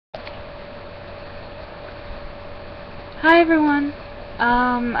Hi everyone.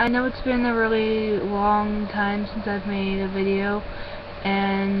 I know it's been a really long time since I've made a video,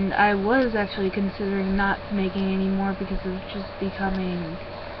 and I was actually considering not making any more because it was just becoming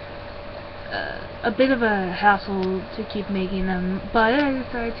a bit of a hassle to keep making them, but I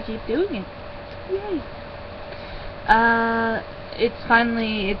decided to keep doing it. Yay!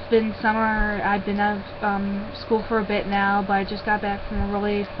 It's been summer. I've been out of school for a bit now, but I just got back from a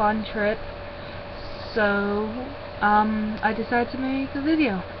really fun trip. So, I decided to make a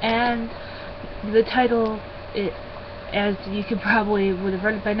video, and the title, as you could probably would have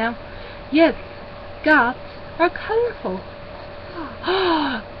read it by now, yes, Goths are colorful.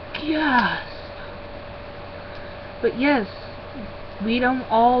 Yes. But yes, we don't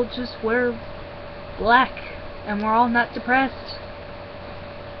all just wear black, and we're all not depressed.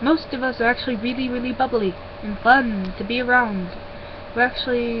 Most of us are actually really, really bubbly and fun to be around. We're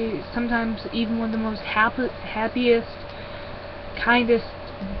actually sometimes even one of the most happiest, kindest,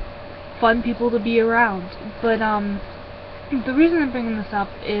 fun people to be around. But the reason I'm bringing this up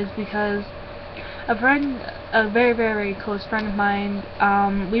is because a very, very close friend of mine,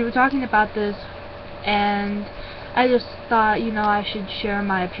 we were talking about this, and I just thought, I should share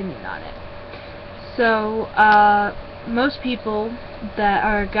my opinion on it. So, most people that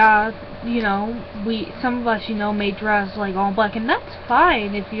are goth, some of us, may dress like all black, and that's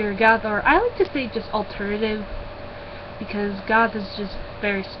fine if you're goth, or I like to say just alternative, because goth is just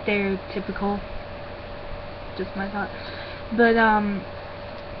very stereotypical. Just my thought. But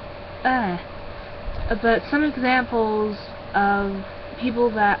some examples of people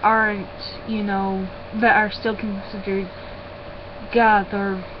that aren't, that are still considered goth,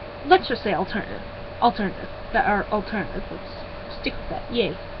 or let's just say alternative, that are alternative. Let's stick with that.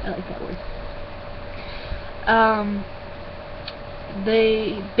 Yay, I like that word.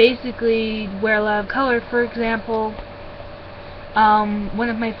 They basically wear a lot of color. For example, one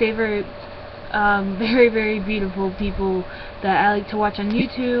of my favorite very, very beautiful people that I like to watch on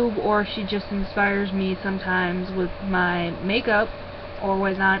YouTube, or she just inspires me sometimes with my makeup or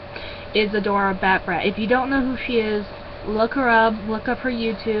whatnot, is Adora Batbrat. If you don't know who she is, look her up, look up her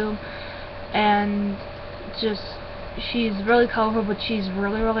YouTube, and she's really colorful, but she's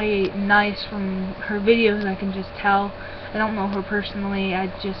really, really nice from her videos. I can just tell. I don't know her personally, I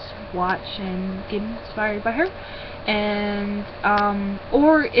just watch and get inspired by her. And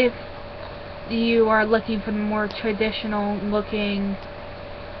or if you are looking for the more traditional looking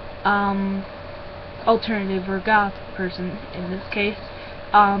alternative or goth person, in this case,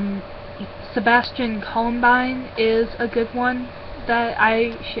 Sebastian Columbine is a good one that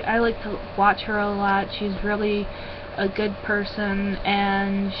I like to watch her a lot. She's really a good person,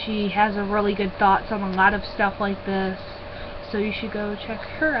 and she has a really good thoughts on a lot of stuff like this, so you should go check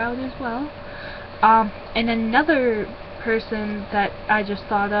her out as well. And another person that I just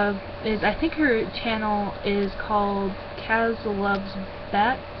thought of is, I think her channel is called Kaz Loves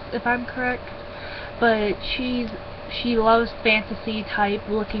Bats, if I'm correct, but she loves fantasy type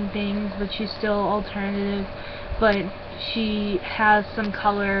looking things, but she's still alternative, but she has some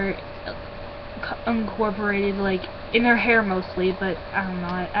color incorporated, like in her hair mostly, but I don't know,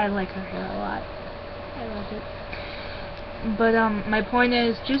 I like her hair a lot. I love it. But my point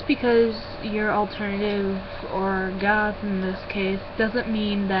is, just because you're alternative or goth in this case doesn't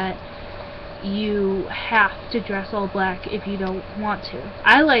mean that you have to dress all black if you don't want to.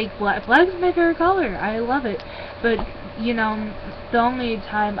 I like black. Black is my favorite color. I love it. But, the only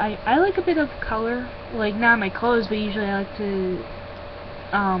time I like a bit of color, like not my clothes, but usually I like to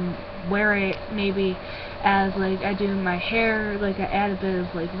wear it maybe as, like, I do my hair, like I add a bit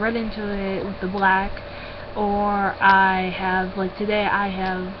of like red into it with the black, or I have, like today I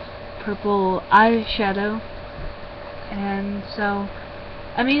have purple eyeshadow, and so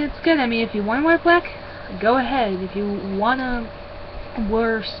I mean, it's good. I mean, if you want to wear black, go ahead. If you want to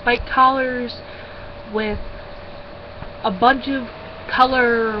wear spiked collars with a bunch of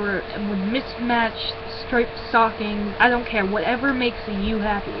color with mismatched striped stockings, I don't care. Whatever makes you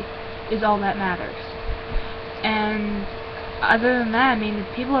happy is all that matters. And other than that, I mean,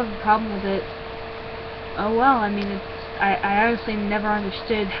 if people have a problem with it, oh well. I mean, I honestly never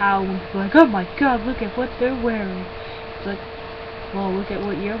understood how when people are like, oh my god, look at what they're wearing. It's like, well, look at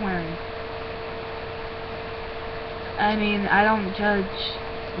what you're wearing. I mean, I don't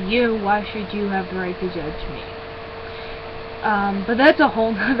judge you. Why should you have the right to judge me? But that's a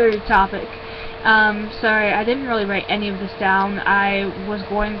whole other topic. Sorry, I didn't really write any of this down. I was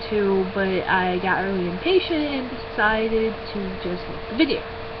going to, but I got really impatient and decided to just make the video.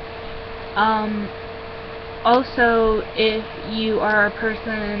 Also, if you are a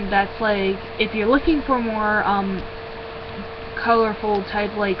person that's like, if you're looking for more colorful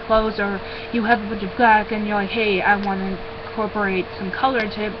type like clothes, or you have a bunch of black and you're like, hey, I want to incorporate some color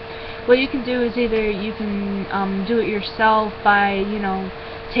into it. What you can do is either you can do it yourself by, you know,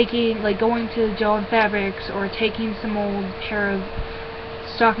 taking, like, going to Joe & Fabrics, or taking some old pair of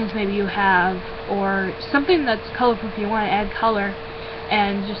stockings maybe you have, or something that's colorful if you want to add color,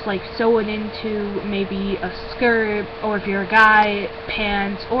 and just like sew it into maybe a skirt, or if you're a guy,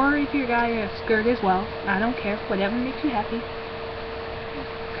 pants, or if you're a guy, a skirt as well. I don't care, whatever makes you happy.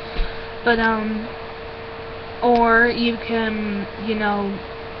 But or you can, you know,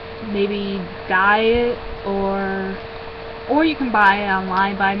 maybe dye it, or you can buy it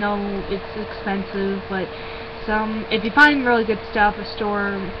online, but I know it's expensive, but if you find really good stuff, a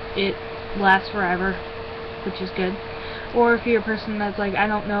store, it lasts forever, which is good. Or if you're a person that's like, I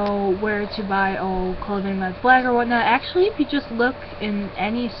don't know where to buy clothing that's black or whatnot, actually, if you just look in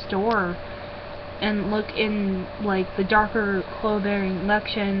any store and look in like the darker clothing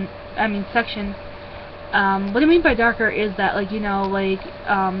section, what I mean by darker is that, like, you know, like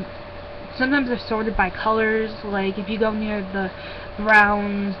sometimes they're sorted by colors. Like if you go near the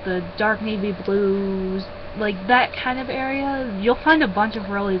browns, the dark navy blues, like that kind of area, you'll find a bunch of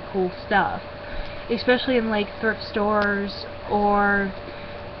really cool stuff, especially in like thrift stores or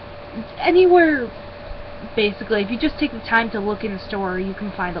anywhere. Basically, if you just take the time to look in the store, you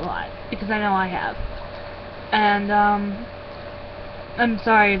can find a lot, because I know I have. And I'm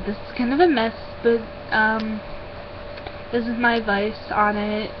sorry if this is kind of a mess, but this is my advice on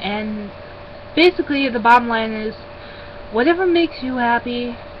it. And basically the bottom line is, whatever makes you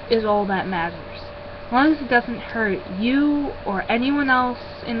happy is all that matters. As long as it doesn't hurt you or anyone else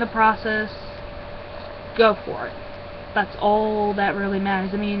in the process, go for it. That's all that really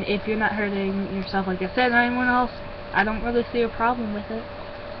matters. I mean, if you're not hurting yourself, like I said, or anyone else, I don't really see a problem with it.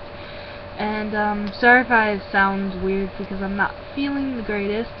 And sorry if I sound weird, because I'm not feeling the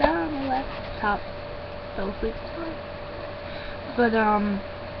greatest. My laptop fell asleep. But yeah,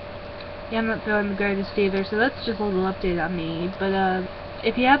 I'm not feeling the greatest either, so that's just a little update on me. But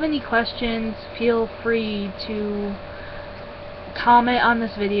if you have any questions, feel free to comment on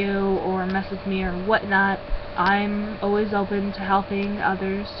this video or message me or whatnot. I'm always open to helping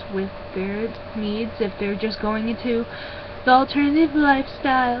others with their needs, if they're just going into the alternative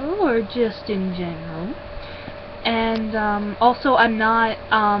lifestyle or just in general. And also, I'm not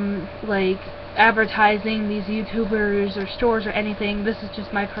like advertising these YouTubers or stores or anything. This is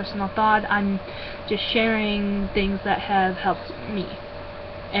just my personal thought. I'm just sharing things that have helped me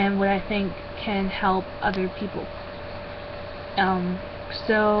and what I think can help other people.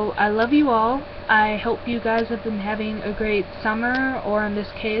 So I love you all. I hope you guys have been having a great summer, or in this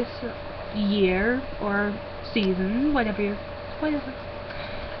case, year or season, whatever.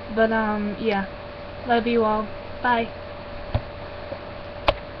 But yeah, love you all. Bye.